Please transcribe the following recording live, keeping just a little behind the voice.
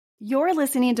You're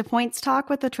listening to Points Talk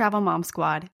with the Travel Mom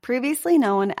Squad, previously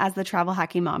known as the Travel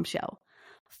Hacking Mom Show.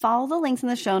 Follow the links in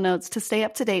the show notes to stay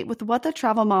up to date with what the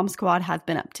Travel Mom Squad has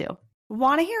been up to.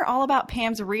 Want to hear all about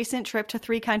Pam's recent trip to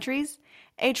 3 countries?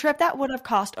 A trip that would have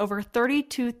cost over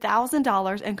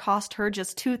 $32,000 and cost her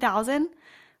just $2,000?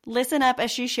 Listen up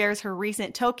as she shares her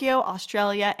recent Tokyo,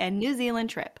 Australia, and New Zealand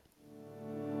trip.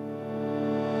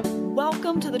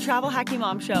 Welcome to the Travel Hacking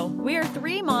Mom Show. We are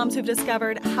 3 moms who've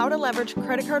discovered how to leverage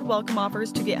credit card welcome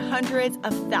offers to get hundreds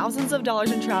of thousands of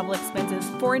dollars in travel expenses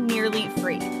for nearly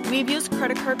free. We've used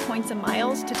credit card points and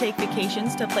miles to take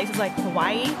vacations to places like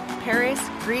Hawaii, Paris,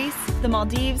 Greece, the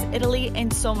Maldives, Italy,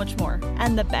 and so much more.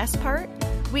 And the best part?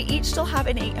 We each still have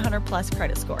an 800 plus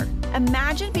credit score.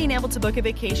 Imagine being able to book a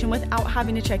vacation without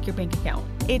having to check your bank account.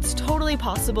 It's totally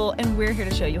possible, and we're here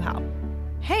to show you how.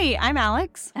 Hey, I'm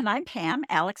Alex. And I'm Pam,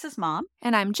 Alex's mom.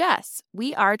 And I'm Jess.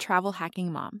 We are Travel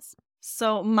Hacking Moms.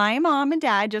 So my mom and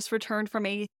dad just returned from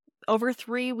a over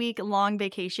 3-week long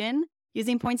vacation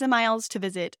using points and miles to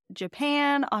visit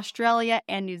Japan, Australia,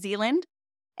 and New Zealand.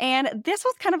 And this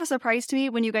was kind of a surprise to me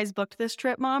when you guys booked this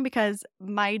trip, Mom, because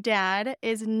my dad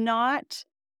is not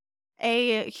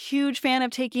a huge fan of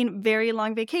taking very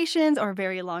long vacations or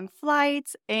very long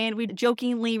flights, and we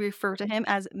jokingly refer to him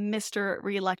as Mr.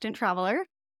 Reluctant Traveler.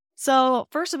 So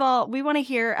first of all, we want to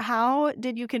hear, how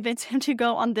did you convince him to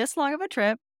go on this long of a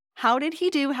trip? How did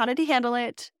he do? How did he handle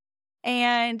it?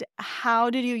 And how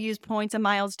did you use points and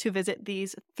miles to visit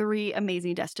these 3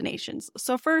 amazing destinations?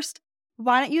 So first,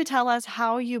 why don't you tell us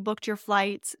how you booked your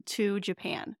flights to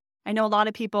Japan? I know a lot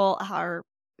of people are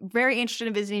very interested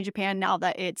in visiting Japan now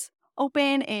that it's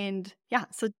open, and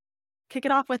so kick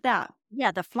it off with that.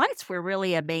 Yeah, the flights were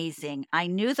really amazing. I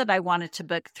knew that I wanted to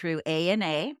book through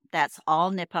ANA, that's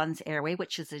All Nippon's Airway,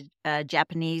 which is a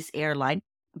Japanese airline,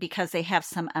 because they have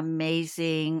some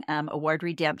amazing award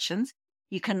redemptions.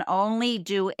 You can only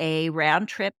do a round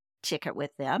trip ticket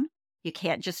with them. You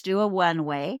can't just do a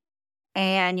one-way.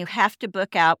 And you have to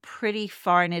book out pretty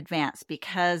far in advance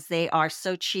because they are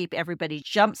so cheap, everybody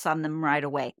jumps on them right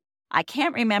away. I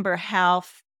can't remember how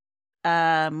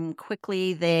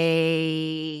quickly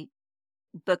they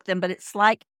book them, but it's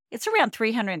around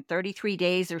 333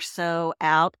 days or so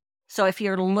out. So if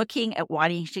you're looking at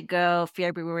wanting to go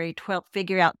February 12th,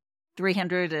 figure out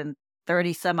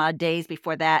 330 some odd days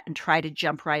before that and try to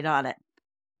jump right on it.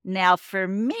 Now, for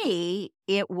me,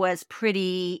 it was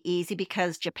pretty easy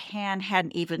because Japan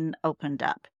hadn't even opened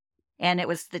up. And it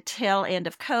was the tail end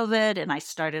of COVID, and I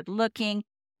started looking.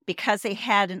 Because they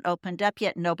hadn't opened up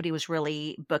yet, nobody was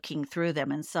really booking through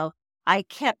them. And so I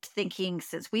kept thinking,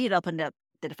 since we had opened up,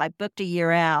 that if I booked a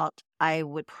year out, I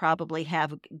would probably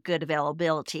have good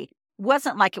availability. It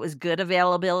wasn't like it was good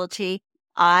availability.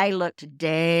 I looked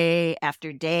day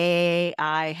after day.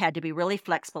 I had to be really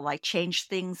flexible. I changed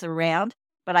things around.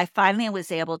 But I finally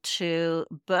was able to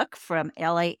book from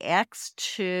LAX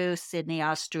to Sydney,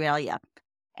 Australia.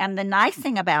 And the nice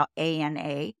thing about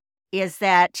ANA is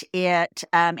that it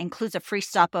includes a free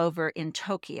stopover in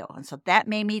Tokyo. And so that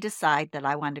made me decide that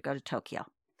I wanted to go to Tokyo.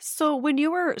 So when you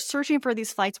were searching for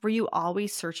these flights, were you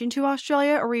always searching to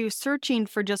Australia, or were you searching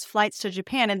for just flights to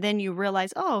Japan? And then you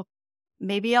realized,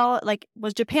 maybe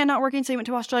was Japan not working, so you went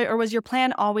to Australia? Or was your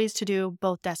plan always to do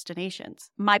both destinations?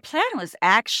 My plan was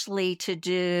actually to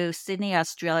do Sydney,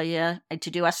 Australia, and to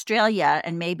do Australia,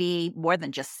 and maybe more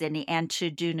than just Sydney, and to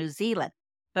do New Zealand.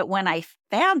 But when I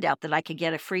found out that I could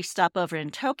get a free stopover in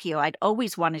Tokyo, I'd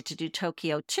always wanted to do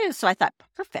Tokyo too. So I thought,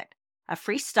 perfect, a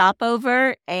free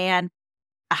stopover and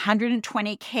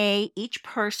 $120K each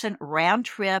person round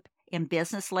trip in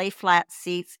business lay flat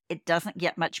seats. It doesn't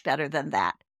get much better than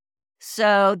that.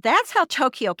 So that's how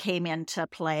Tokyo came into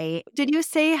play. Did you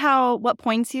say what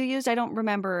points you used? I don't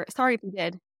remember. Sorry if you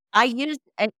did. I used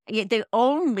the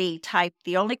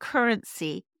only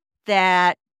currency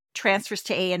that transfers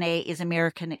to ANA is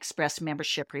American Express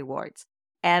membership rewards.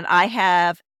 And I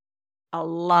have a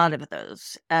lot of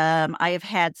those. I have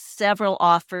had several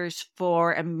offers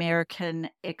for American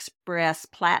Express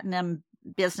Platinum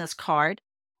Business Card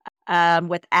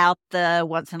without the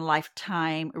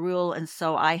once-in-a-lifetime rule. And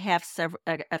so I have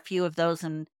a few of those,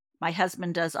 and my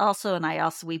husband does also,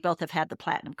 and we both have had the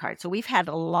Platinum Card. So we've had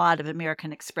a lot of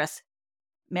American Express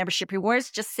membership rewards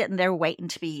just sitting there waiting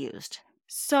to be used.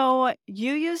 So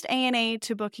you used ANA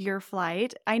to book your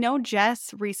flight. I know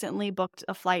Jess recently booked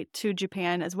a flight to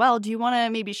Japan as well. Do you want to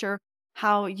maybe share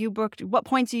how you booked, what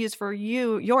points you used for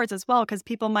yours as well? Because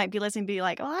people might be listening and be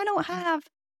like, I don't have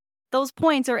those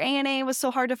points, or ANA was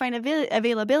so hard to find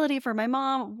availability for my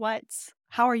mom.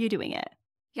 How are you doing it?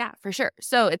 Yeah, for sure.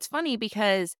 So it's funny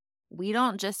because we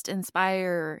don't just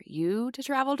inspire you to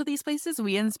travel to these places,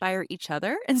 we inspire each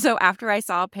other. And so after I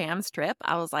saw Pam's trip,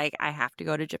 I was like, I have to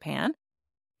go to Japan.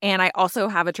 And I also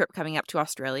have a trip coming up to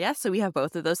Australia. So we have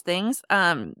both of those things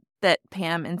that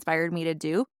Pam inspired me to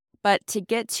do. But to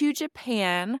get to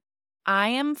Japan, I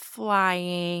am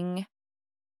flying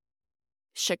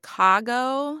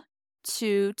Chicago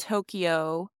to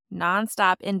Tokyo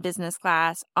nonstop in business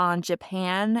class on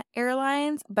Japan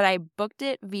Airlines, but I booked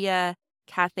it via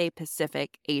Cathay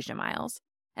Pacific Asia Miles.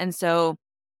 And so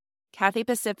Cathay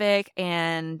Pacific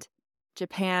and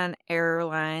Japan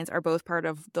Airlines are both part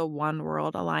of the One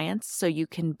World Alliance. So you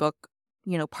can book,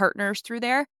 partners through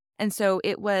there. And so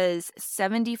it was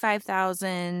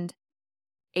 75,000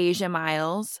 Asia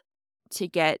Miles to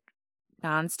get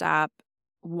nonstop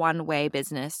one-way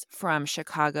business from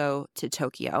Chicago to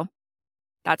Tokyo.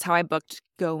 That's how I booked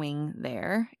going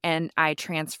there. And I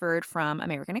transferred from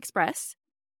American Express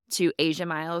to Asia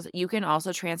Miles. You can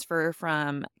also transfer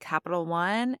from Capital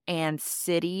One and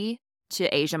Citi to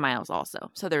Asia Miles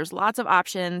also. So there's lots of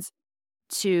options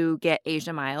to get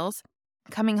Asia Miles.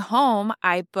 Coming home,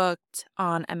 I booked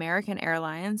on American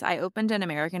Airlines. I opened an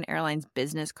American Airlines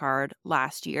business card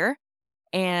last year,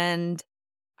 and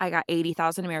I got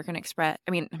 80,000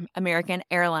 American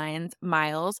Airlines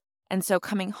miles. And so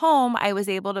coming home, I was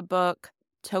able to book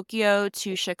Tokyo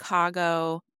to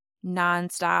Chicago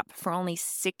nonstop for only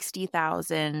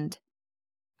 60,000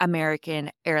 American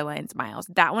Airlines miles.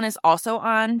 That one is also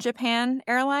on Japan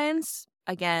Airlines.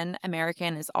 Again,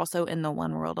 American is also in the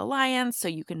One World Alliance, so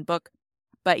you can book.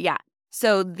 But yeah,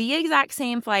 so the exact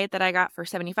same flight that I got for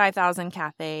 75,000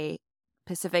 Cathay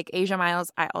Pacific Asia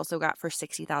miles, I also got for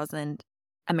 60,000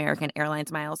 American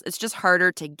Airlines miles. It's just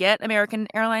harder to get American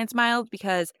Airlines miles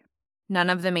because none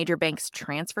of the major banks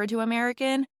transfer to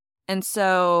American. And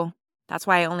so that's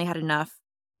why I only had enough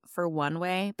for one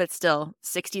way. But still,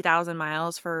 60,000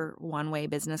 miles for one-way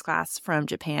business class from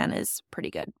Japan is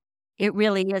pretty good. It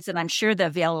really is. And I'm sure the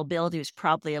availability is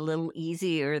probably a little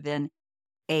easier than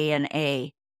ANA.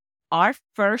 Our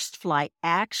first flight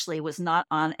actually was not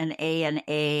on an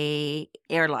ANA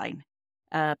airline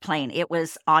plane. It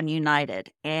was on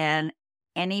United. And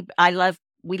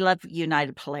we love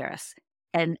United Polaris.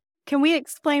 And can we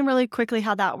explain really quickly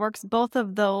how that works? Both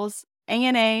of those,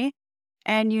 ANA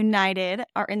and United,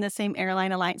 are in the same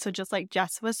airline alliance. So just like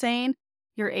Jess was saying,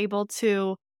 you're able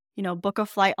to, book a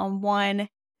flight on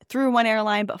through one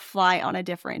airline, but fly on a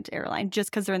different airline just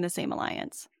because they're in the same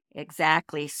alliance.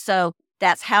 Exactly. So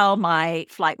that's how my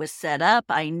flight was set up.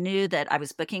 I knew that I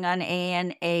was booking on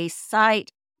ANA site,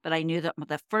 but I knew that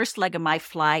the first leg of my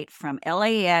flight from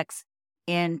LAX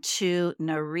into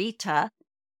Narita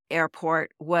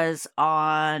Airport was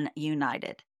on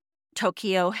United.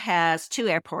 Tokyo has two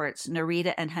airports,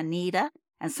 Narita and Haneda,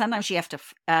 and sometimes you have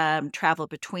to travel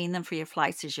between them for your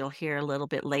flights, as you'll hear a little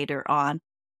bit later on.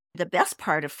 The best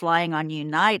part of flying on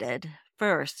United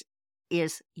first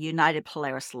is United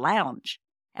Polaris Lounge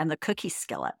and the cookie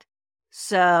skillet.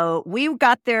 So we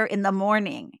got there in the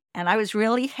morning, and I was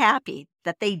really happy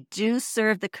that they do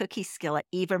serve the cookie skillet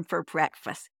even for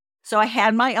breakfast. So I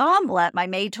had my omelet, my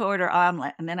made-to-order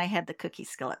omelet, and then I had the cookie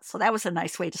skillet. So that was a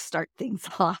nice way to start things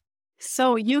off.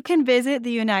 So you can visit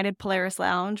the United Polaris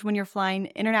Lounge when you're flying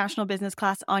international business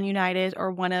class on United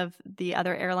or one of the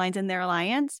other airlines in their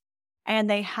alliance. And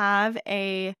they have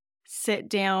a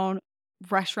sit-down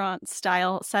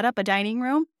restaurant-style setup, a dining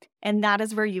room, and that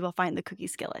is where you will find the cookie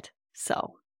skillet.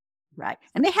 So, right.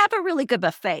 And they have a really good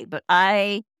buffet, but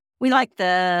we like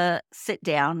the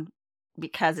sit-down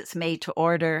because it's made to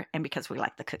order and because we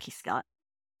like the cookie skillet.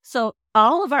 So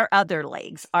all of our other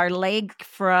legs, our leg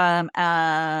from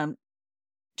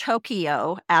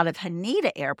Tokyo out of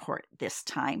Haneda Airport this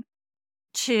time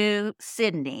to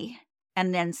Sydney,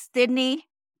 and then Sydney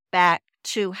back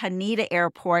to Haneda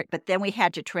Airport, but then we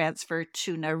had to transfer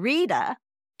to Narita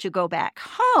to go back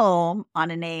home on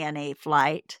an ANA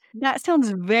flight. That sounds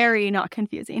very not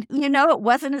confusing. It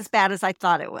wasn't as bad as I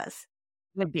thought it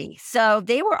would be. So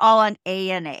they were all on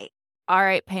ANA. All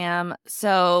right, Pam.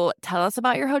 So tell us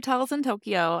about your hotels in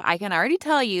Tokyo. I can already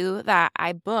tell you that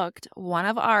I booked one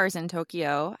of ours in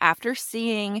Tokyo after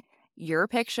seeing your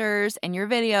pictures and your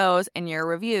videos and your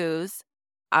reviews.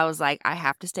 I was like, I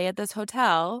have to stay at this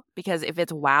hotel because if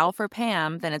it's wow for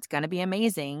Pam, then it's going to be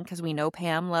amazing because we know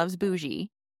Pam loves bougie.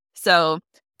 So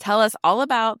tell us all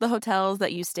about the hotels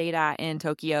that you stayed at in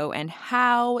Tokyo and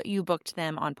how you booked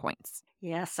them on points.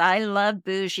 Yes, I love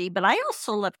bougie, but I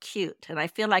also love cute. And I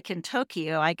feel like in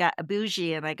Tokyo, I got a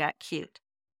bougie and I got cute.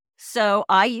 So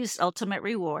I used Ultimate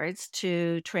Rewards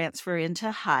to transfer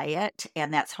into Hyatt,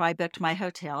 and that's how I booked my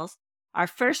hotels. Our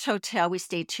first hotel, we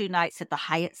stayed 2 nights at the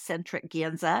Hyatt Centric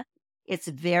Ginza. It's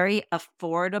very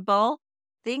affordable.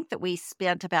 I think that we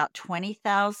spent about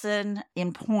 20,000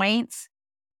 in points,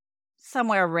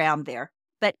 somewhere around there.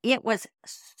 But it was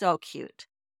so cute.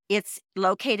 It's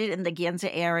located in the Ginza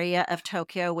area of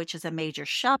Tokyo, which is a major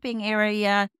shopping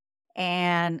area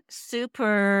and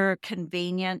super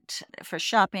convenient for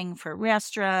shopping, for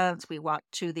restaurants. We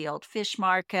walked to the old fish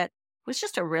market. It was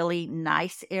just a really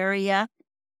nice area.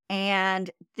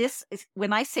 And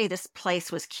when I say this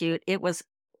place was cute, it was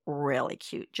really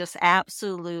cute, just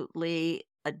absolutely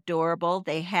adorable.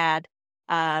 They had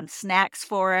snacks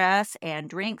for us and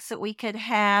drinks that we could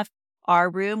have.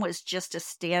 Our room was just a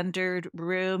standard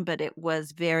room, but it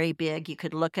was very big. You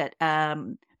could look at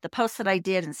the posts that I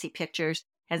did and see pictures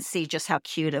and see just how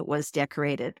cute it was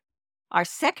decorated. Our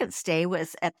second stay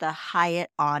was at the Hyatt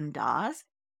Andaz.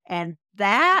 And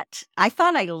that, I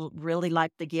thought I really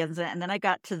liked the Ginza. And then I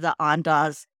got to the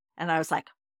Andaz and I was like,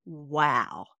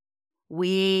 wow.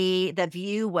 The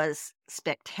view was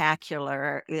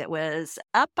spectacular. It was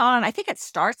up on, I think it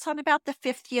starts on about the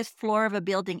 50th floor of a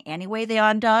building anyway, the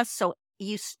Andaz. So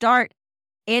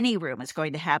any room is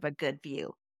going to have a good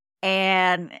view.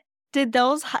 And did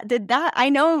that, I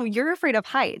know you're afraid of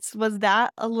heights. Was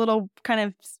that a little kind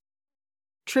of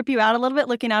trip you out a little bit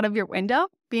looking out of your window,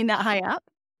 being that high up?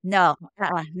 No,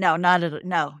 not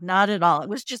at all. It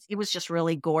was just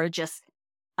really gorgeous.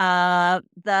 And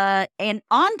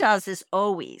Andazes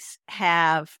always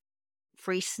have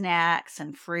free snacks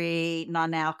and free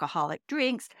non-alcoholic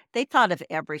drinks. They thought of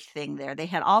everything there. They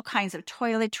had all kinds of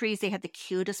toiletries. They had the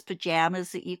cutest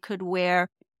pajamas that you could wear.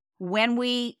 When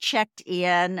we checked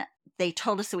in, they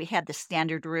told us that we had the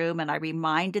standard room, and I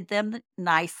reminded them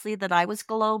nicely that I was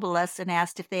globalist and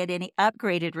asked if they had any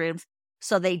upgraded rooms.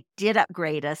 So they did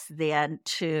upgrade us then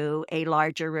to a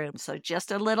larger room. So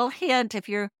just a little hint, if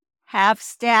you have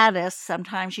status,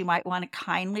 sometimes you might want to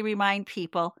kindly remind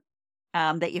people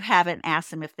that you haven't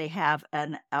asked them if they have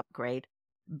an upgrade.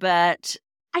 But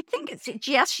I think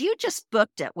Jess, you just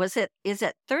booked it. Is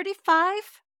it 35?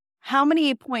 How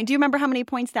many points? Do you remember how many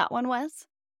points that one was?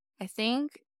 I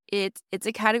think it's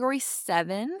a category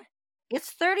 7.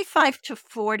 It's 35 to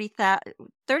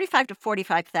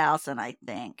 45,000, I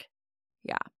think.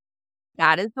 Yeah.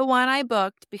 That is the one I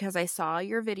booked because I saw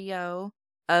your video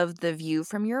of the view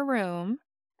from your room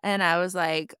and I was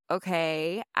like,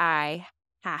 okay, I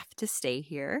have to stay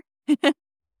here.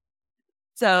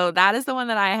 So that is the one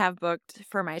that I have booked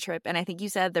for my trip. And I think you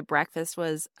said the breakfast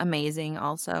was amazing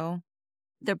also.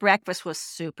 The breakfast was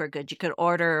super good. You could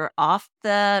order off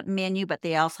the menu, but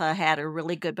they also had a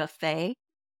really good buffet.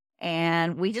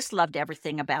 And we just loved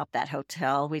everything about that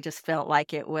hotel. We just felt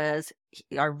like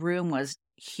our room was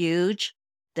huge.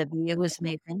 The view was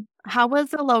amazing. How was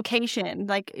the location?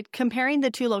 Like comparing the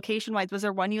two location-wise, was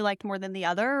there one you liked more than the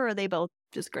other, or are they both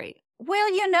just great? Well,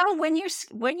 when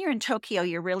you're in Tokyo,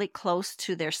 you're really close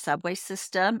to their subway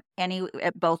system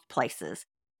at both places.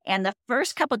 And the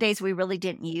first couple of days, we really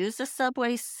didn't use the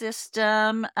subway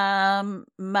system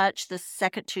much. The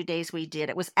second 2 days we did.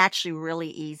 It was actually really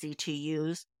easy to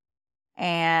use.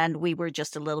 And we were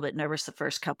just a little bit nervous the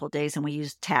first couple of days, and we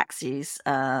used taxis.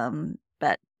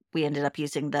 But we ended up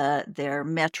using their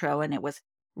metro, and it was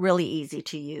really easy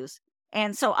to use.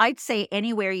 And so I'd say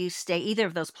anywhere you stay, either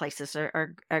of those places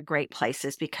are great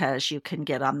places because you can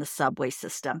get on the subway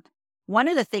system. One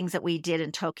of the things that we did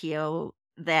in Tokyo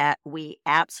that we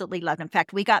absolutely loved, in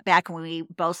fact, we got back and we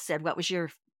both said, what was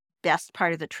your best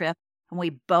part of the trip? And we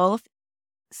both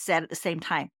said at the same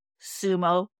time,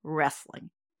 sumo wrestling.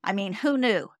 I mean, who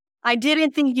knew? I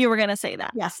didn't think you were going to say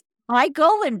that. Yes. My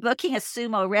goal in booking a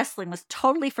sumo wrestling was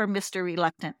totally for Mr.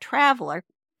 Reluctant Traveler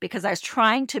because I was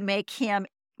trying to make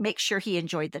sure he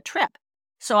enjoyed the trip.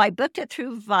 So I booked it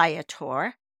through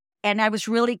Viator, and I was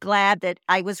really glad that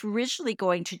I was originally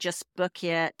going to just book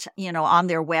it, on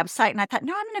their website. And I thought,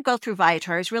 no, I'm going to go through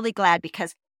Viator. I was really glad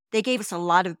because they gave us a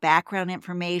lot of background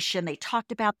information. They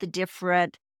talked about the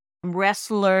different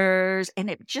wrestlers, and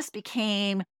it just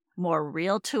became more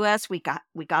real to us. We got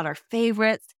our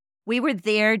favorites. We were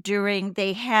there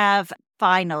they have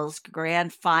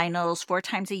grand finals 4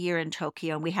 times a year in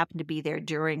Tokyo, and we happened to be there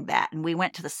during that. And we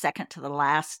went to the second to the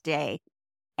last day.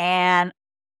 And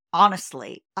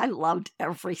honestly, I loved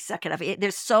every second of it.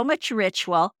 There's so much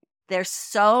ritual. There's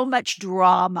so much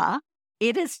drama.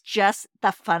 It is just the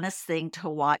funnest thing to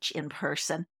watch in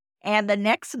person. And the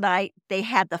next night, they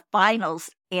had the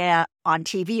finals on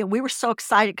TV, and we were so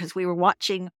excited because we were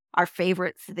watching our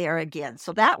favorites there again.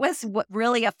 So that was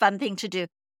really a fun thing to do.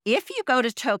 If you go to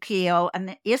Tokyo and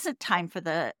it isn't time for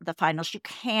the finals, you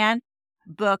can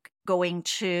book going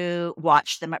to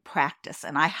watch them at practice.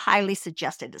 And I highly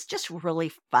suggest it. It's just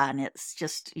really fun. It's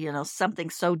just, something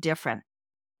so different.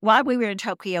 While we were in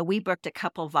Tokyo, we booked a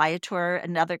couple Viator,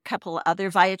 another couple other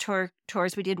Viator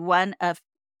tours. We did one of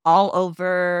all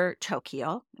over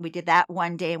Tokyo. We did that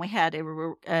one day, and we had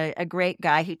a great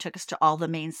guy who took us to all the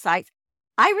main sites.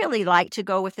 I really like to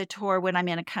go with a tour when I'm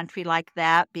in a country like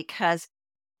that because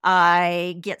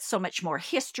I get so much more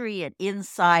history and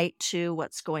insight to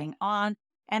what's going on.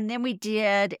 And then we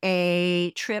did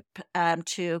a trip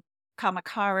to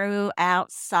Kamakaru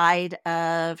outside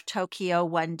of Tokyo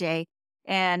one day.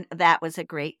 And that was a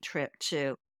great trip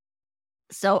too.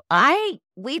 So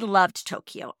we loved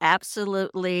Tokyo.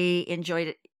 Absolutely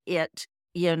enjoyed it,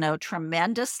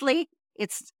 tremendously.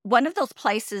 It's one of those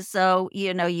places, though,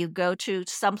 you go to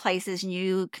some places and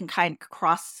you can kind of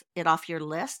cross it off your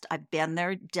list. I've been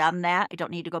there, done that. I don't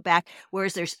need to go back.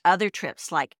 Whereas there's other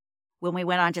trips, like when we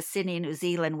went on to Sydney, New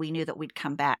Zealand, we knew that we'd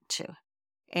come back to.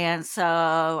 And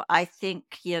so I think,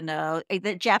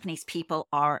 the Japanese people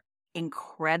are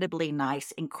incredibly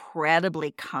nice,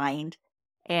 incredibly kind,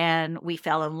 and we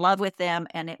fell in love with them,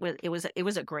 and it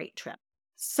was a great trip.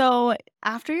 So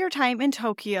after your time in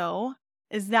Tokyo,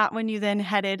 is that when you then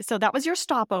headed? So that was your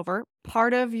stopover,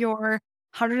 part of your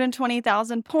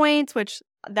 120,000 points, which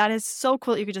that is so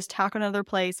cool that you could just tack on another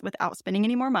place without spending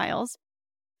any more miles.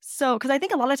 So, because I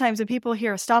think a lot of times when people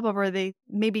hear a stopover, they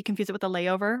maybe confuse it with a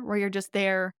layover where you're just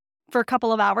there for a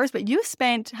couple of hours. But you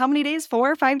spent how many days?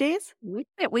 4 or 5 days?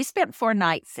 We spent 4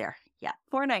 nights there. Yeah.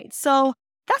 4 nights. So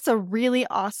that's a really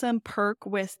awesome perk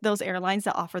with those airlines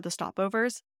that offer the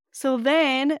stopovers. So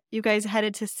then you guys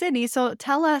headed to Sydney. So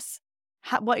tell us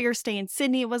what your stay in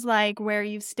Sydney was like, where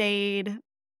you've stayed,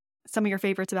 some of your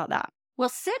favorites about that. Well,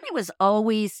 Sydney was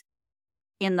always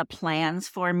in the plans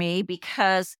for me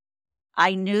because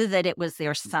I knew that it was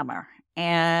their summer.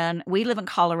 And we live in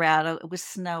Colorado. It was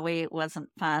snowy. It wasn't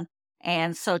fun.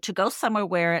 And so to go somewhere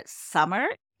where it's summer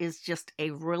is just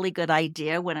a really good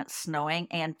idea when it's snowing.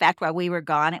 And in fact, while we were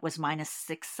gone, it was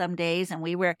 -6 some days. And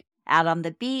we were out on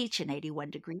the beach in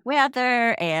 81-degree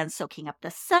weather and soaking up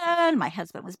the sun. My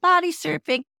husband was body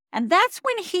surfing. And that's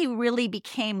when he really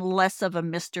became less of a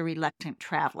Mr. Reluctant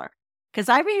Traveler. Because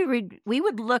we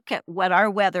would look at what our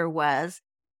weather was,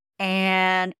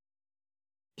 and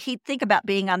he'd think about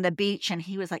being on the beach, and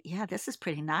he was like, yeah, this is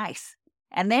pretty nice.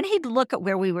 And then he'd look at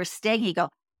where we were staying. He'd go,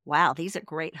 wow, these are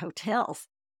great hotels.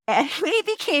 And he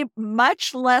became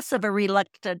much less of a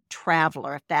reluctant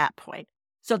traveler at that point.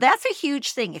 So that's a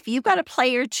huge thing. If you've got a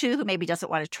player or two who maybe doesn't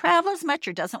want to travel as much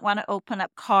or doesn't want to open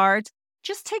up cards,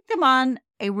 just take them on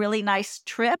a really nice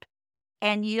trip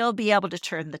and you'll be able to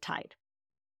turn the tide.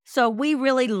 So we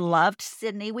really loved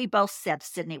Sydney. We both said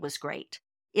Sydney was great.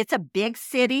 It's a big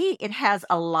city. It has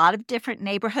a lot of different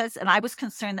neighborhoods. And I was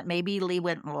concerned that maybe Lee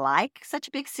wouldn't like such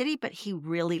a big city, but he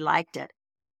really liked it.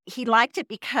 He liked it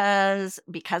because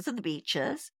of the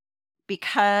beaches,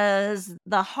 because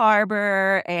the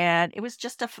harbor, and it was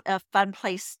just a fun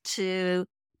place to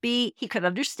be. He could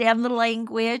understand the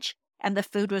language, and the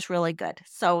food was really good.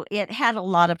 So it had a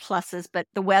lot of pluses, but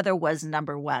the weather was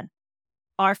number one.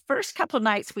 Our first couple of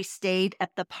nights, we stayed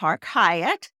at the Park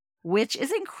Hyatt, which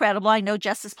is incredible. I know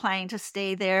Jess is planning to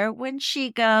stay there when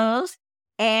she goes.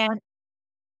 And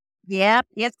yeah,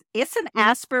 it's an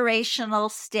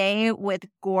aspirational stay with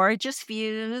gorgeous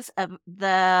views of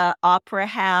the Opera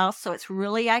House. So it's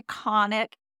really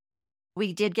iconic.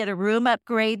 We did get a room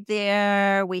upgrade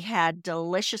there. We had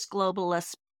delicious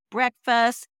globalist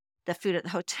breakfast. The food at the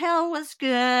hotel was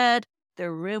good.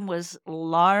 The room was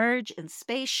large and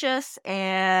spacious,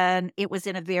 and it was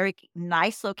in a very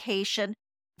nice location,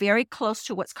 very close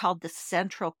to what's called the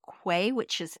Central Quay,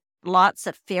 which is lots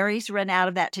of ferries run out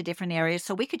of that to different areas.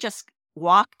 So we could just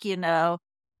walk,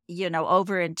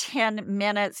 over in 10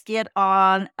 minutes, get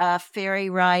on a ferry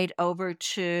ride over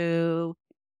to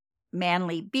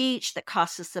Manly Beach that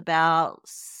cost us about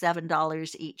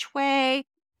 $7 each way.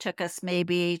 Took us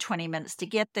maybe 20 minutes to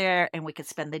get there, and we could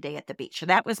spend the day at the beach. So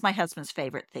that was my husband's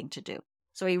favorite thing to do.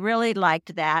 So he really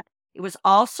liked that. It was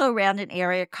also around an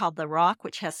area called The Rock,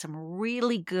 which has some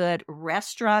really good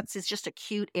restaurants. It's just a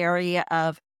cute area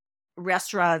of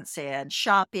restaurants and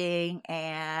shopping.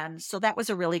 And so that was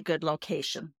a really good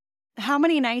location. How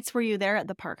many nights were you there at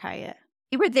the Park Hyatt?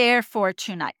 We were there for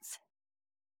 2 nights.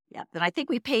 Yeah. And I think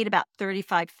we paid about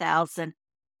 35,000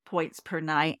 points per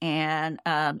night. And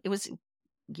it was,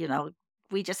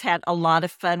 we just had a lot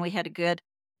of fun. We had a good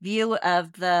view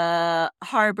of the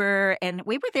harbor, and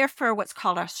we were there for what's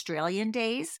called Australian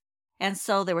Days. And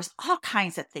so there was all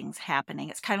kinds of things happening.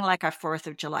 It's kind of like our 4th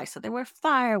of July. So there were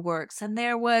fireworks, and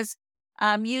there was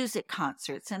music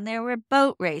concerts, and there were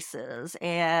boat races,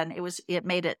 and it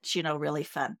made it, really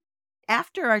fun.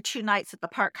 After our 2 nights at the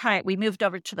Park Hyatt, we moved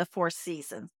over to the Four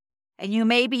Seasons. And you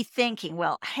may be thinking,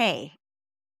 well, hey,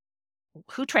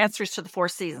 who transfers to the Four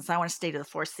Seasons? I want to stay to the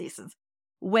Four Seasons.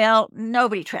 Well,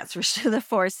 nobody transfers to the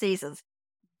Four Seasons.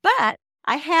 But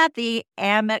I had the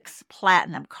Amex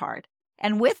Platinum card.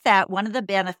 And with that, one of the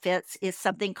benefits is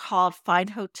something called Fine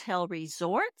Hotel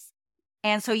Resorts.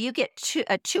 And so you get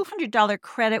a $200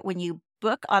 credit when you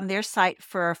book on their site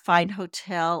for Fine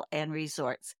Hotel and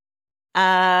Resorts.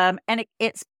 And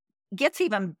it gets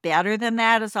even better than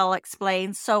that, as I'll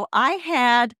explain. So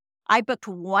I booked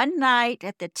one night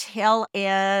at the tail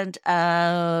end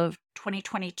of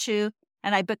 2022,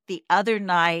 and I booked the other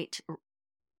night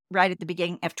right at the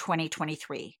beginning of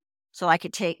 2023. So I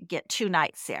could get 2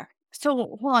 nights there. So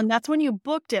hold on, that's when you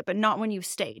booked it, but not when you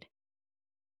stayed.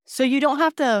 So you don't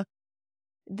have to,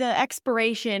 the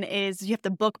expiration is you have to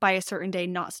book by a certain day,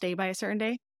 not stay by a certain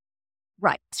day?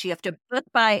 Right. So you have to book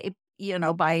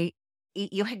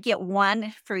you get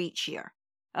one for each year.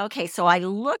 Okay, so I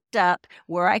looked up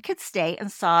where I could stay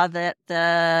and saw that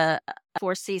the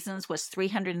Four Seasons was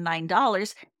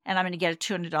 $309, and I'm going to get a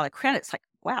 $200 credit. It's like,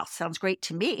 wow, sounds great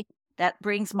to me. That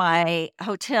brings my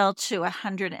hotel to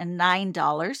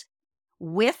 $109.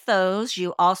 With those,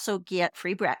 you also get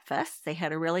free breakfast. They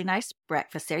had a really nice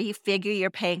breakfast there. You figure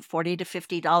you're paying $40 to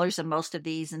 $50 in most of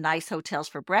these nice hotels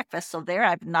for breakfast. So there,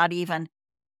 I'm not even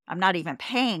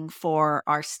paying for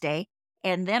our stay.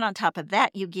 And then on top of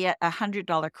that, you get a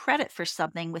 $100 credit for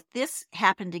something. With this,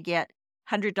 happened to get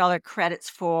 $100 credits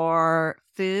for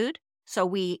food. So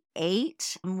we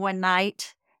ate one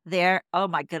night there. Oh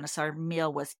my goodness, our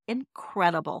meal was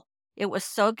incredible. It was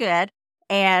so good.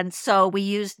 And so we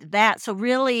used that. So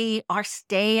really, our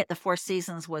stay at the Four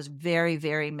Seasons was very,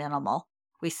 very minimal.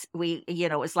 We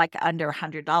it was like under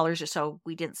 $100 or so.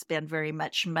 We didn't spend very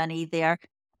much money there.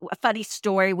 A funny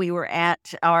story, we were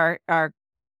at our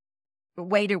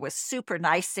waiter was super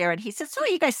nice there, and he said, "So are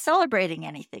you guys celebrating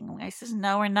anything?" And I says,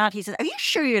 "No, we're not." He says, "Are you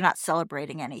sure you're not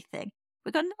celebrating anything?"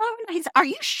 We go, "No, we're not." He said, "Are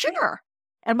you sure?"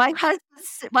 And my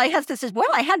husband says, "Well,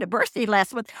 I had a birthday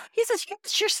last month." He says,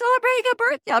 "Yes, you're celebrating a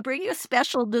birthday. I'll bring you a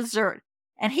special dessert."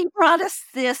 And he brought us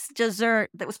this dessert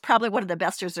that was probably one of the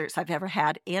best desserts I've ever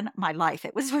had in my life.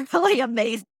 It was really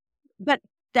amazing. But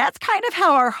that's kind of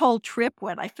how our whole trip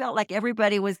went. I felt like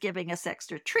everybody was giving us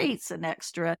extra treats and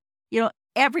extra,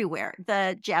 everywhere.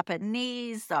 The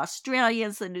Japanese, the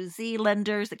Australians, the New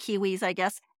Zealanders, the Kiwis, I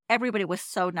guess. Everybody was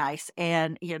so nice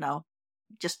and,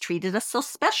 just treated us so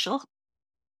special.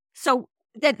 So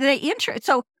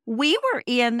so we were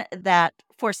in that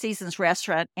Four Seasons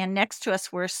restaurant, and next to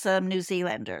us were some New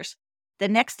Zealanders. The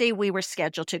next day we were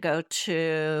scheduled to go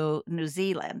to New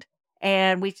Zealand,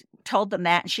 and we told them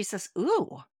that, and she says,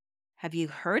 "Ooh, have you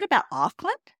heard about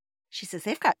Auckland?" She says,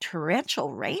 "They've got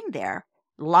torrential rain there.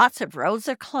 Lots of roads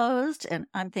are closed." And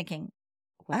I'm thinking,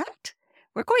 what?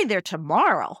 We're going there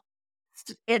tomorrow.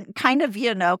 And kind of,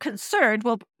 concerned.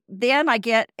 Well, then I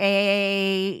get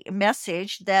a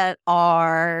message that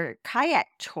our kayak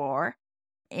tour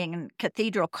in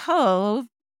Cathedral Cove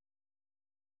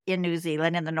in New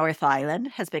Zealand in the North Island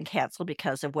has been canceled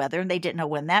because of weather, and they didn't know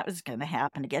when that was going to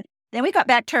happen again. Then we got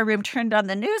back to our room, turned on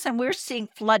the news, and we're seeing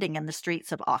flooding in the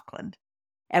streets of Auckland.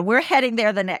 And we're heading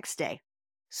there the next day.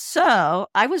 So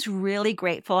I was really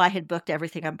grateful I had booked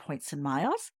everything on Points and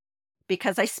Miles,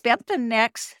 because I spent the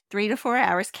next 3 to 4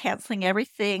 hours canceling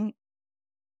everything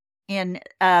in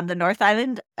the North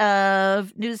Island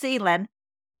of New Zealand.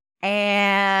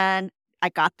 And I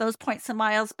got those Points and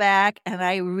Miles back, and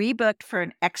I rebooked for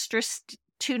an extra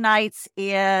 2 nights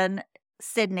in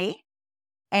Sydney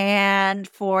and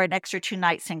for an extra 2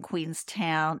 nights in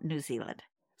Queenstown, New Zealand.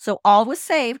 So all was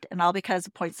saved, and all because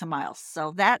of Points and Miles.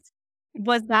 So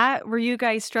were you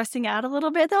guys stressing out a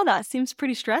little bit though? That seems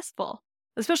pretty stressful,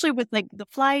 especially with like the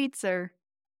flights or.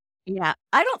 Yeah,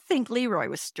 I don't think Leroy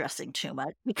was stressing too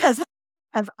much because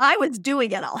as I was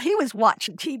doing it all, he was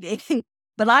watching TV,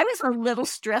 but I was a little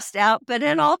stressed out, but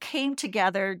it all came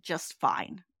together just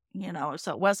fine,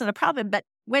 so it wasn't a problem. But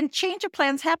when change of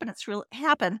plans happen,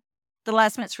 the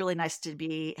last minute's really nice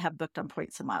to have booked on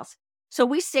Points and Miles. So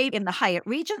we stayed in the Hyatt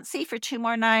Regency for 2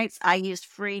 more nights. I used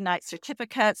free night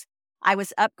certificates. I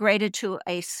was upgraded to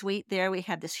a suite there. We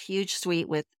had this huge suite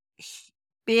with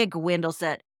big windows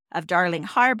of Darling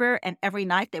Harbour, and every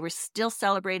night they were still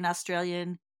celebrating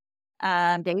Australian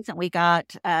days, and we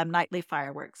got nightly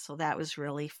fireworks, so that was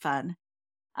really fun.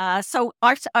 So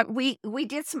we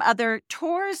did some other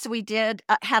tours. We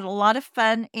had a lot of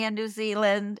fun in New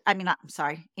Zealand.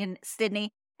 In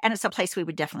Sydney, and it's a place we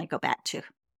would definitely go back to.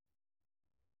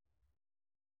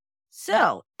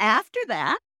 So after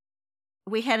that,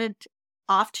 we headed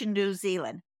off to New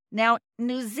Zealand. Now,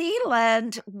 New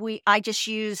Zealand, I just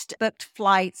used booked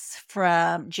flights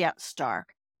from Jetstar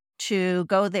to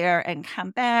go there and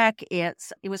come back. It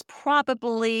was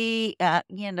probably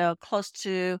close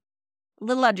to a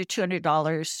little under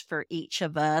 $200 for each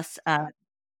of us.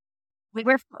 We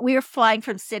were flying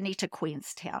from Sydney to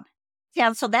Queenstown.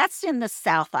 Yeah, so that's in the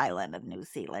South Island of New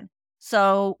Zealand.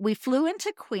 So we flew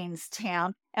into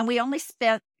Queenstown, and we only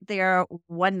spent there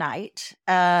one night,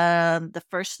 the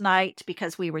first night,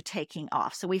 because we were taking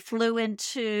off. So we flew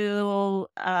into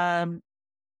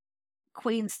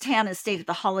Queenstown and stayed at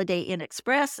the Holiday Inn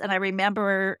Express. And I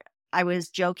remember I was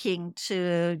joking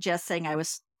to Jess, saying I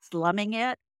was slumming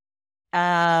it.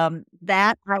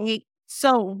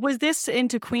 So was this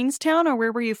into Queenstown, or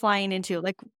where were you flying into?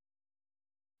 Like,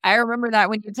 I remember that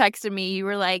when you texted me, you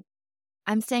were like,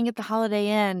 I'm staying at the Holiday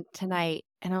Inn tonight.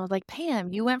 And I was like,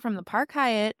 Pam, you went from the Park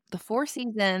Hyatt, the Four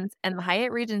Seasons, and the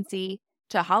Hyatt Regency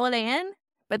to Holiday Inn?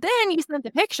 But then you sent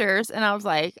the pictures, and I was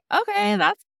like, okay,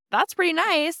 that's pretty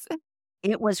nice.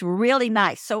 It was really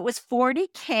nice. So it was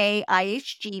 40K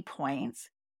IHG points.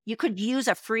 You could use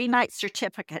a free night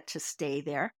certificate to stay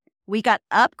there. We got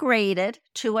upgraded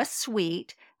to a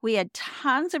suite. We had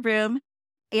tons of room.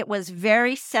 It was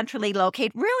very centrally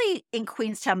located. Really, in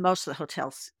Queenstown, most of the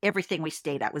hotels, everything we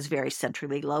stayed at was very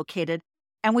centrally located,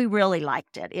 and we really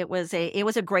liked it. It was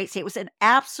a great stay. It was an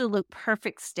absolute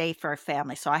perfect stay for a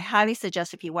family. So I highly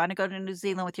suggest, if you want to go to New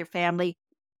Zealand with your family,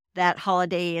 that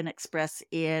Holiday Inn Express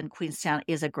in Queenstown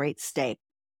is a great stay.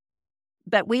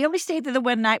 But we only stayed there the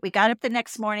one night. We got up the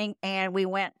next morning and we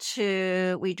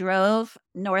drove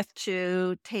north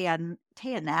to Te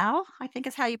Anau, I think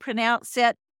is how you pronounce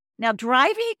it. Now,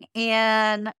 driving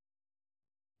in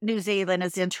New Zealand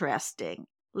is interesting.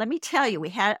 Let me tell you,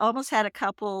 we almost had a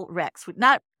couple wrecks.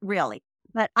 Not really,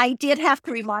 but I did have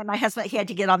to remind my husband he had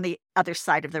to get on the other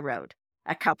side of the road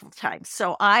a couple of times.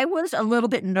 So I was a little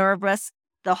bit nervous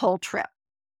the whole trip.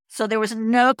 So there was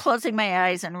no closing my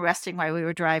eyes and resting while we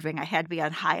were driving. I had to be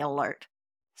on high alert.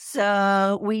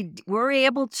 So we were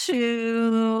able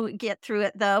to get through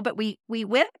it, though. But we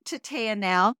went to Te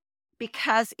Anau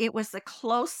because it was the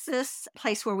closest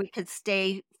place where we could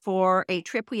stay for a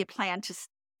trip we had planned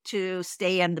to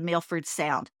stay in the Milford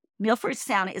Sound. Milford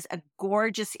Sound is a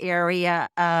gorgeous area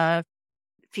of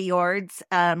fjords,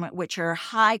 which are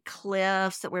high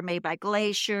cliffs that were made by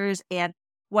glaciers. And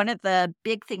one of the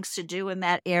big things to do in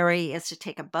that area is to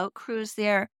take a boat cruise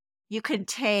there. You can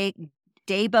take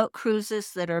day boat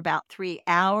cruises that are about 3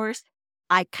 hours.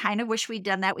 I kind of wish we'd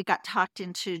done that. We got talked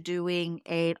into doing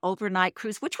an overnight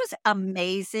cruise, which was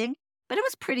amazing, but it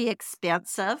was pretty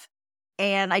expensive.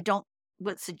 And I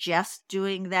would suggest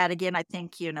doing that again. I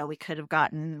think, we could have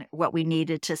gotten what we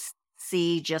needed to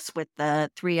see just with the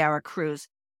 3-hour cruise.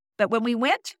 But when we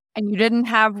went, and you didn't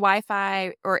have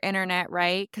Wi-Fi or internet,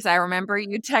 right? Because I remember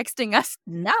you texting us.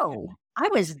 No, I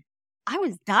was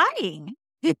dying.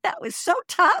 That was so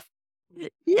tough.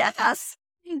 Yes.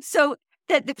 So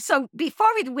before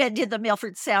we did the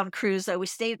Milford Sound cruise, though, we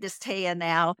stayed at this Te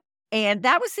Anau, and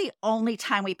that was the only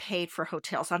time we paid for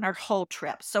hotels on our whole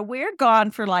trip. So we're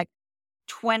gone for like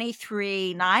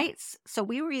 23 nights. So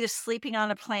we were either sleeping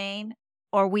on a plane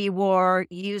or we were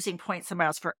using points and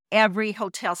miles for every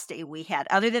hotel stay we had,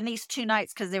 other than these 2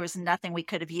 nights, because there was nothing we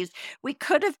could have used. We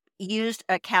could have used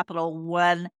a Capital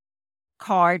One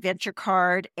card, Venture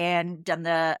card, and done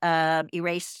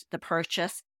erased the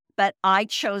purchase. But I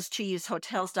chose to use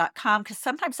Hotels.com because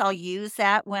sometimes I'll use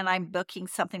that when I'm booking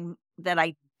something that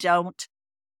I don't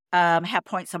have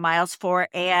points and miles for.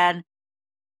 And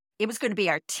it was going to be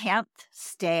our 10th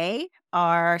stay,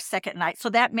 our second night. So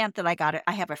that meant that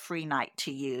I have a free night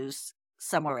to use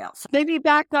somewhere else. Maybe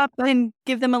back up and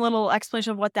give them a little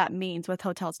explanation of what that means with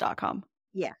Hotels.com.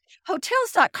 Yeah.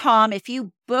 Hotels.com, if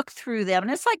you book through them,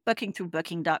 and it's like booking through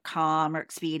Booking.com or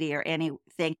Expedia or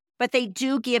anything, but they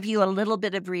do give you a little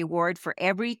bit of reward for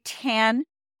every 10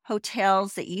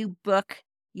 hotels that you book.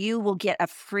 You will get a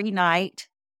free night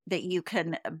that you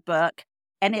can book.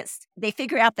 And they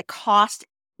figure out the cost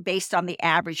based on the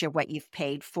average of what you've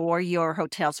paid for your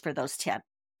hotels for those 10.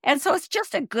 And so it's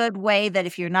just a good way that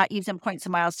if you're not using points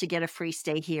and miles to get a free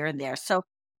stay here and there. So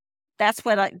that's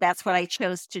what I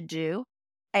chose to do.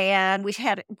 And we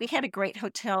had a great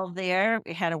hotel there.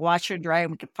 We had a washer and dryer,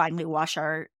 and we could finally wash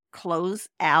our clothes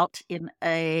out in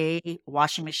a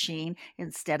washing machine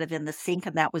instead of in the sink,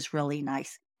 and that was really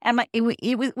nice. And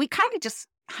we kind of just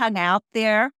hung out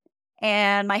there,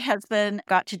 and my husband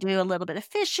got to do a little bit of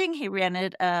fishing. He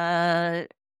rented a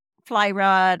fly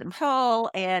rod and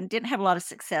pole, and didn't have a lot of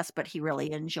success, but he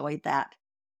really enjoyed that.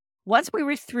 Once we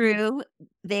were through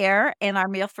there and our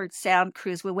Milford Sound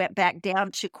cruise, we went back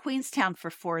down to Queenstown for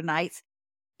 4 nights.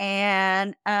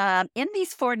 And in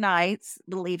these 4 nights,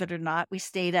 believe it or not, we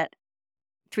stayed at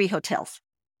 3 hotels.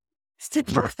 This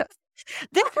is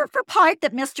the part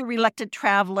that Mr. Reluctant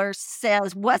Traveler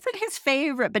says wasn't his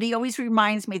favorite, but he always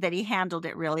reminds me that he handled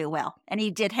it really well. And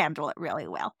he did handle it really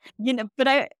well.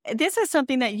 But this is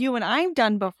something that you and I've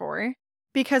done before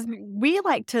because we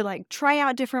like to try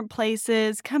out different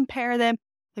places, compare them.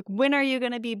 Like, when are you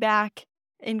going to be back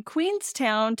in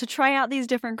Queenstown to try out these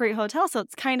different great hotels? So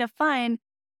it's kind of fun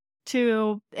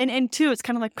to, and two, it's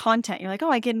kind of like content. You're like,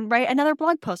 oh, I can write another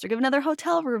blog post or give another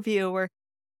hotel review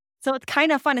so it's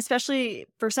kind of fun, especially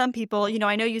for some people.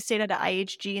 I know you stayed at an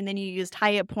IHG and then you used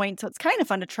Hyatt points. So it's kind of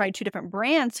fun to try 2 different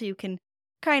brands so you can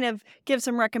kind of give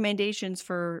some recommendations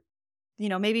for,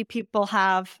 maybe people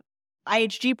have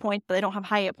IHG points, but they don't have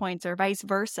Hyatt points or vice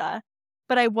versa.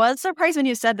 But I was surprised when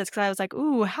you said this because I was like,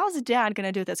 ooh, how's Dad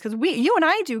going to do this? Because you and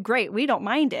I do great. We don't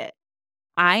mind it.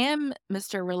 I am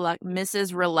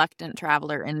Mrs. Reluctant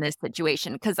Traveler in this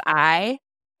situation because I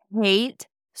hate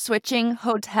switching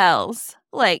hotels.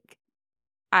 Like,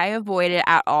 I avoid it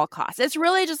at all costs. It's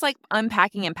really just like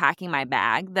unpacking and packing my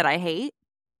bag that I hate.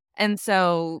 And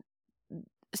so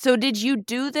did you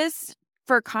do this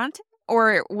for content,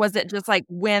 or was it just like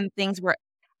when things were?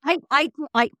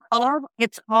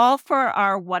 It's all for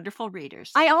our wonderful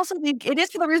readers. I also think it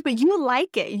is for the readers, but you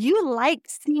like it. You like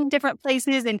seeing different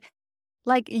places, and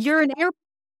like you're an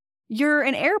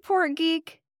airport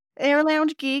geek. Air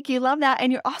lounge geek, you love that.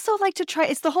 And you also like to try,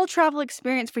 it's the whole travel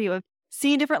experience for you of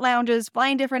seeing different lounges,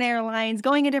 flying different airlines,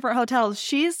 going in different hotels.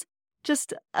 She's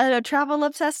just a travel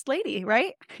obsessed lady,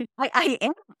 right? I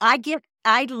am.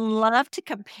 I love to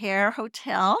compare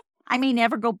hotels. I may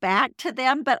never go back to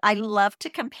them, but I love to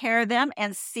compare them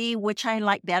and see which I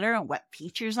like better and what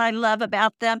features I love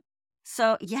about them.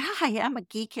 So yeah, I am a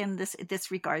geek in this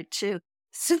regard too.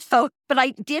 So, but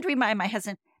I did remind my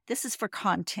husband, this is for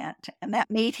content. And that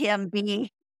made him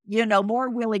be, more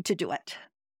willing to do it.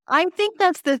 I think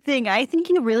that's the thing. I think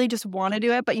you really just want to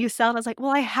do it, but you sound as like,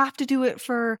 well, I have to do it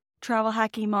for Travel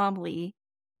Hacking Mom Lee.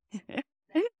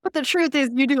 But the truth is,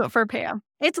 you do it for Pam.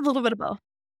 It's a little bit of both.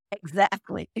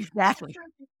 Exactly.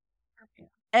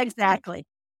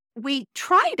 We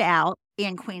tried out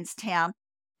in Queenstown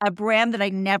a brand that I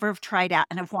never have tried out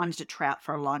and have wanted to try out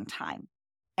for a long time.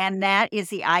 And that is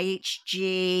the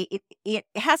IHG. It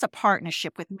has a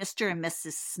partnership with Mr. and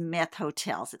Mrs. Smith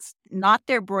Hotels. It's not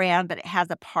their brand, but it has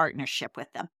a partnership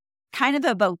with them. Kind of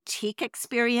a boutique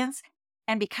experience.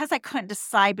 And because I couldn't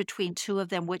decide between 2 of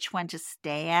them which one to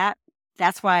stay at,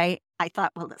 that's why I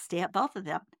thought, well, let's stay at both of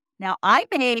them. Now, I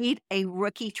made a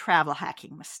rookie travel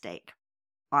hacking mistake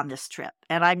on this trip.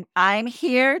 And I'm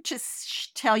here to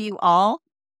tell you all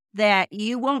that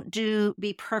you won't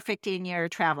be perfect in your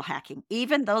travel hacking.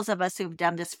 Even those of us who've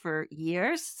done this for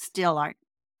years still aren't.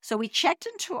 So we checked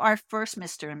into our first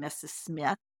Mr. and Mrs.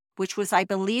 Smith, which was, I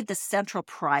believe, the Central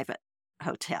Private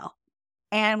Hotel.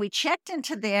 And we checked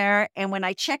into there, and when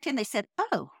I checked in, they said,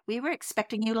 oh, we were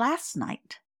expecting you last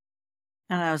night.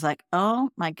 And I was like,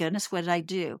 oh my goodness, what did I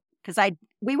do? Because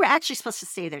we were actually supposed to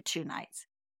stay there 2 nights.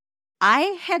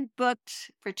 I had booked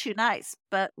for 2 nights,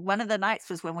 but one of the nights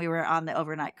was when we were on the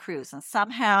overnight cruise, and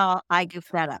somehow I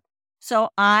goofed that up. So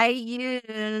I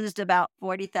used about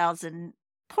 40,000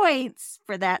 points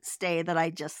for that stay that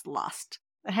I just lost.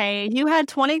 Hey, you had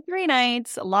 23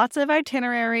 nights, lots of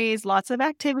itineraries, lots of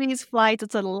activities, flights.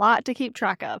 It's a lot to keep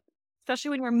track of,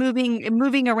 especially when we're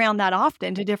moving around that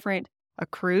often to different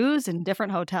cruise and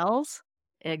different hotels.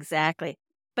 Exactly.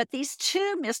 But these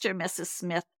 2 Mr. and Mrs.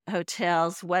 Smith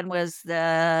hotels, one was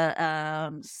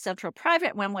the Central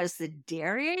Private, one was the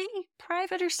Dairy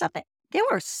Private or something. They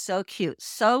were so cute,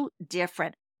 so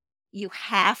different. You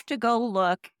have to go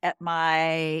look at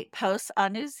my posts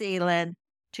on New Zealand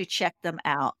to check them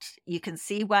out. You can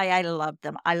see why I love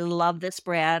them. I love this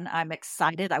brand. I'm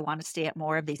excited. I want to stay at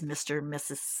more of these Mr. and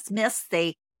Mrs. Smiths.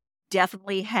 They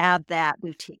definitely have that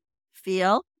boutique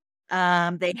feel.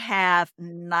 They have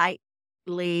nightly,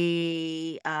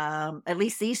 at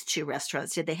least these 2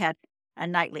 restaurants did. They had a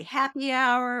nightly happy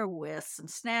hour with some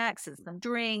snacks and some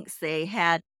drinks. They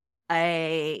had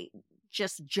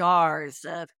just jars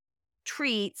of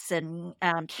treats and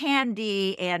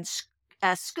candy and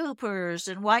scoopers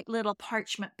and white little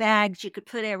parchment bags you could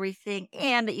put everything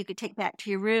in that you could take back to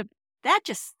your room. That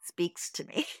just speaks to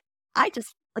me.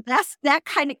 That's that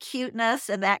kind of cuteness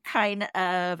and that kind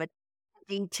of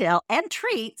detail and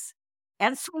treats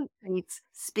and sweet treats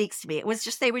speaks to me.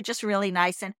 They were just really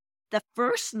nice. And the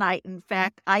first night, in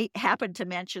fact, I happened to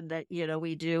mention that,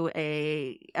 we do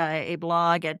a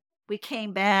blog, and we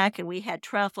came back and we had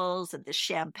truffles and the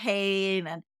champagne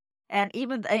and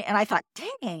I thought,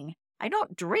 dang, I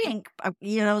don't drink.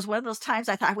 It was one of those times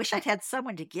I thought, I wish I'd had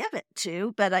someone to give it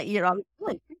to, but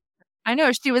really, I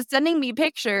know she was sending me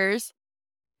pictures,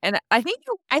 and I think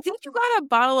you got a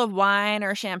bottle of wine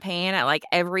or champagne at like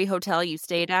every hotel you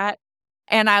stayed at.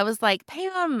 And I was like,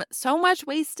 Pam, so much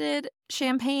wasted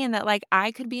champagne that like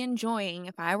I could be enjoying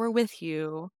if I were with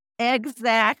you.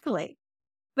 exactly.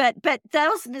 But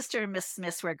those Mr. and Miss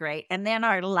Smiths were great. And then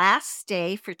our last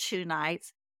stay for 2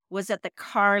 nights was at the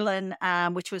Carlin,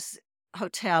 which was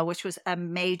a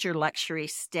major luxury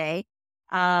stay.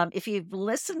 If you've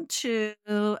listened to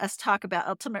us talk about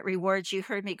Ultimate Rewards, you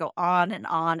heard me go on and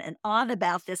on and on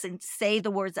about this and say the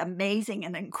words amazing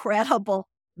and incredible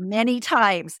many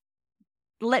times.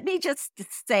 Let me just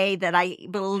say that I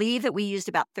believe that we used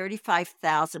about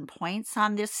 35,000 points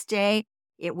on this stay.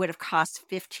 It would have cost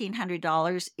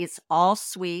 $1,500. It's all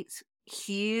suites,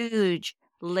 huge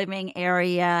living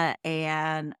area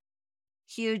and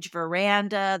huge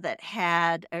veranda that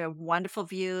had a wonderful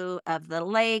view of the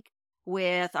lake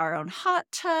with our own hot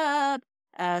tub,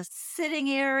 a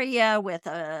sitting area with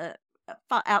a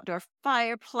outdoor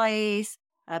fireplace,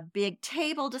 a big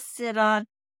table to sit on,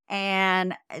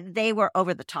 and they were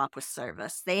over the top with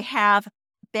service. They have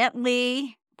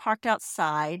Bentley parked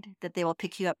outside that they will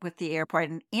pick you up with the airport,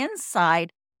 and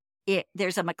inside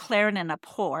there's a McLaren and a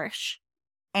Porsche,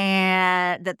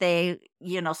 and that they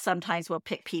sometimes will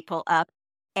pick people up,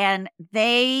 and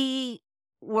they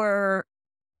were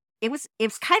it was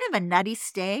kind of a nutty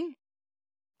stay.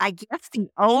 I guess the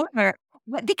owner,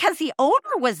 because the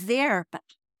owner was there, but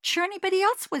sure anybody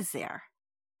else was there.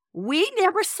 We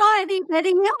never saw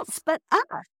anybody else but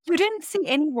us. You didn't see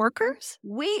any workers?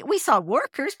 We saw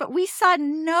workers, but we saw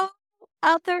no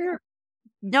other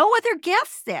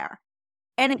guests there.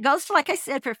 And it goes to, like I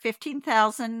said, for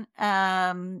 $15,000,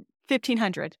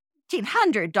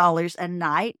 $1,500 a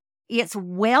night. It's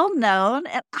well known,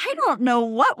 and I don't know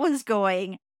what was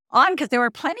going on because there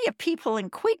were plenty of people in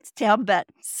Queenstown. But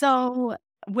so,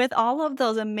 with all of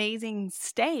those amazing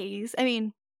stays, I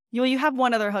mean, you have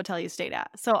one other hotel you stayed at.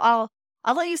 So I'll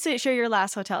let you share your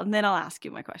last hotel, and then I'll ask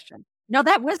you my question. No,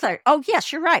 that was oh,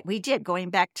 yes, you're right. We did, going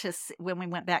back to when we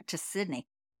went back to Sydney.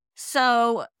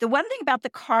 So the one thing about the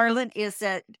Carlin is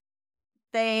that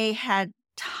they had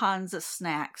tons of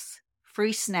snacks,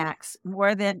 free snacks,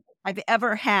 more than I've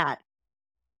ever had.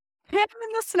 And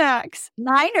the snacks.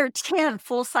 9 or 10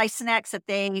 full-size snacks that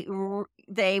they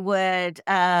would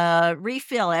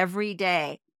refill every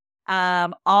day.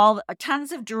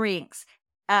 Tons of drinks,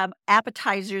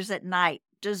 appetizers at night,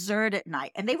 dessert at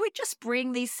night. And they would just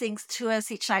bring these things to us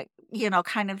each night,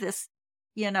 kind of this,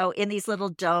 in these little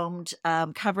domed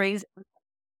coverings.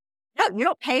 No, you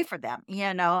don't pay for them,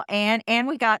 and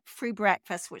we got free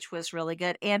breakfast, which was really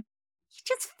good. And you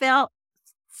just felt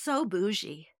so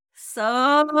bougie,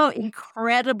 so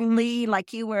incredibly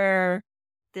like you were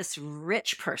this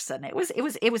rich person. It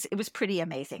was pretty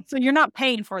amazing. So you're not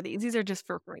paying for these. These are just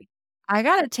for free. I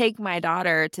got to take my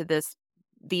daughter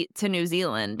to New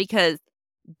Zealand because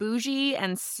bougie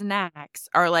and snacks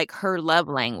are like her love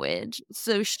language.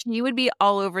 So she would be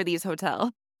all over these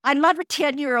hotels. I love a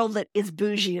 10-year-old that is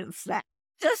bougie and snacks.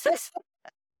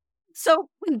 So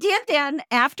we did then,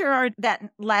 after that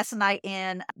last night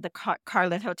in the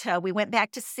Carlin Hotel, we went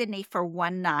back to Sydney for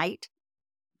one night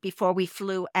before we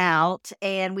flew out,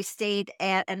 and we stayed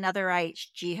at another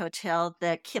IHG hotel,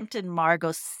 the Kimpton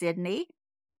Margaux Sydney,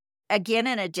 again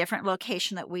in a different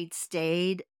location that we'd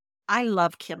stayed. I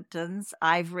love Kimptons.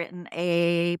 I've written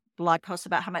a blog post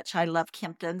about how much I love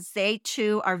Kimptons. They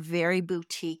too are very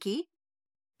boutique-y,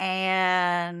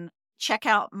 and check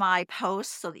out my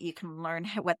post so that you can learn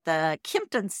what the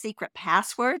Kimpton secret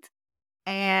passwords.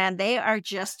 And they are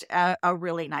just a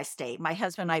really nice stay. My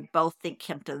husband and I both think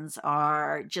Kimptons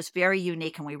are just very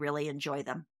unique, and we really enjoy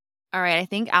them. All right. I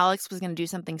think Alex was going to do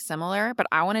something similar, but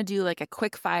I want to do like a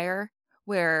quick fire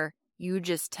where you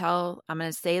just I'm going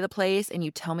to say the place and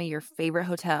you tell me your favorite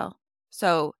hotel.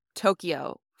 So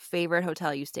Tokyo, favorite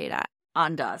hotel you stayed at?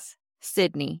 Andaz.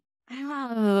 Sydney.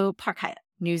 Oh, Park Hyatt.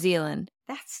 New Zealand.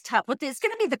 That's tough. Well, it's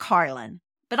going to be the Carlin.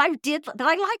 But I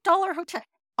liked all our hotels.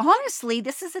 Honestly,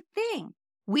 this is a thing.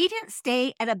 We didn't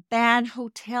stay at a bad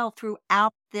hotel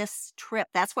throughout this trip.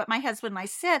 That's what my husband and I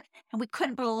said. And we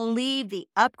couldn't believe the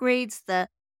upgrades, the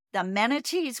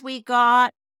amenities we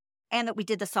got, and that we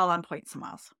did this all on points and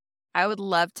miles. I would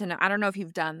love to know. I don't know if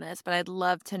you've done this, but I'd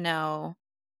love to know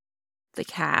the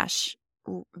cash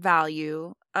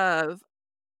value of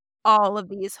all of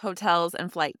these hotels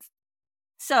and flights.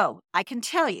 So I can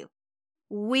tell you,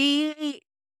 we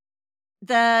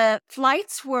the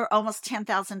flights were almost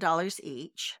 $10,000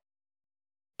 each.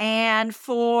 And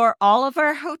for all of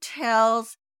our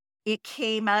hotels, it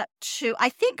came up to, I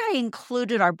think I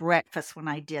included our breakfast when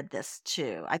I did this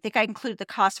too. I think I included the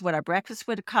cost of what our breakfast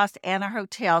would have cost and our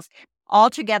hotels.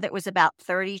 Altogether, it was about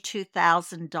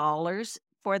 $32,000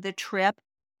 for the trip.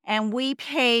 And we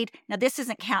paid, now this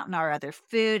isn't counting our other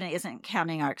food and isn't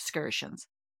counting our excursions,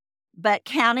 but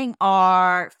counting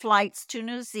our flights to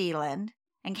New Zealand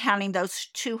and counting those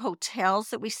 2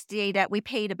 hotels that we stayed at, we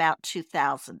paid about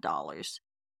 $2,000.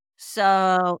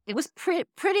 So it was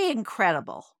pretty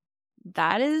incredible.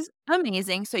 That is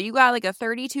amazing. So you got like a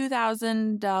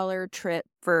 $32,000 trip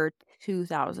for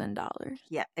 $2,000.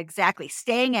 Yeah, exactly.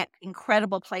 Staying at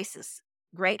incredible places,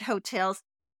 great hotels.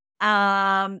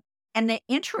 And the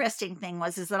interesting thing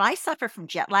is that I suffer from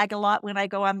jet lag a lot when I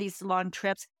go on these long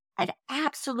trips. I had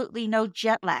absolutely no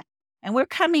jet lag. And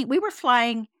we were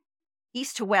flying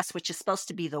east to west, which is supposed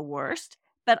to be the worst.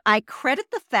 But I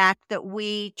credit the fact that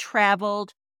we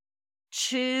traveled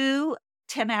 2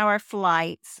 10-hour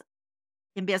flights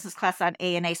in business class on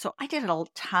ANA. So I did a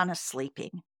ton of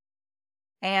sleeping.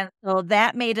 And so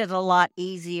that made it a lot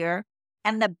easier.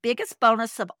 And the biggest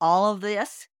bonus of all of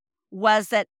this was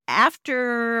that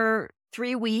after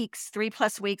 3 weeks,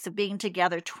 3+ weeks of being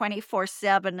together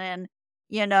 24/7, and,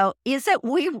 is that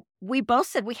we both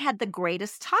said we had the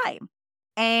greatest time.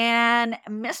 And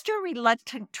Mr.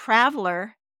 Reluctant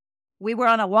Traveler, we were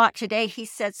on a walk today. He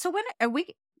said, so when are we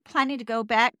planning to go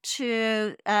back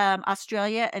to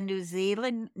Australia and New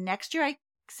Zealand next year? I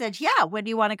said, yeah, when do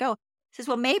you want to go? He says,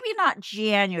 well, maybe not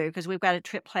January because we've got a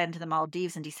trip planned to the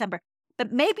Maldives in December,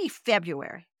 but maybe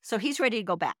February. So he's ready to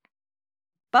go back.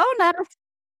 Bonus.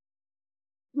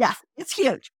 Yeah, it's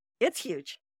huge. It's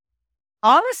huge.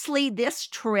 Honestly, this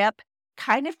trip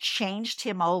kind of changed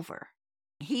him over.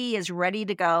 He is ready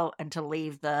to go and to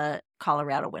leave the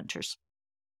Colorado winters.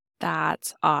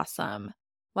 That's awesome.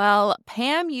 Well,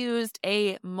 Pam used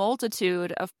a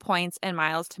multitude of points and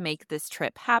miles to make this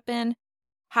trip happen.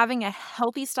 Having a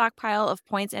healthy stockpile of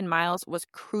points and miles was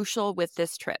crucial with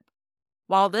this trip.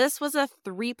 While this was a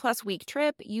 3+ week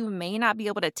trip, you may not be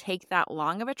able to take that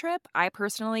long of a trip. I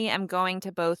personally am going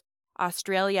to both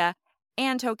Australia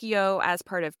and Tokyo as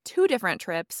part of 2 different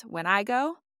trips when I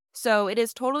go. So it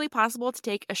is totally possible to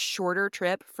take a shorter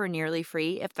trip for nearly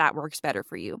free if that works better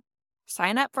for you.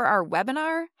 Sign up for our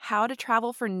webinar, How to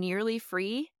Travel for Nearly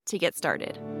Free, to get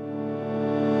started.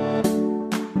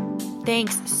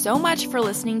 Thanks so much for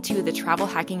listening to the Travel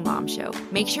Hacking Mom Show.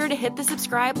 Make sure to hit the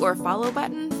subscribe or follow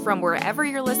button from wherever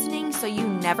you're listening so you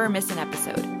never miss an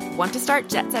episode. Want to start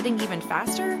jet setting even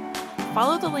faster?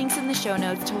 Follow the links in the show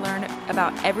notes to learn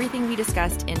about everything we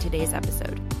discussed in today's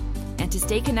episode. And to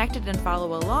stay connected and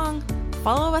follow along,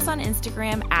 follow us on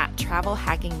Instagram at Travel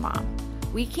Hacking Mom.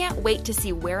 We can't wait to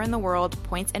see where in the world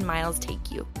points and miles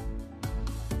take you.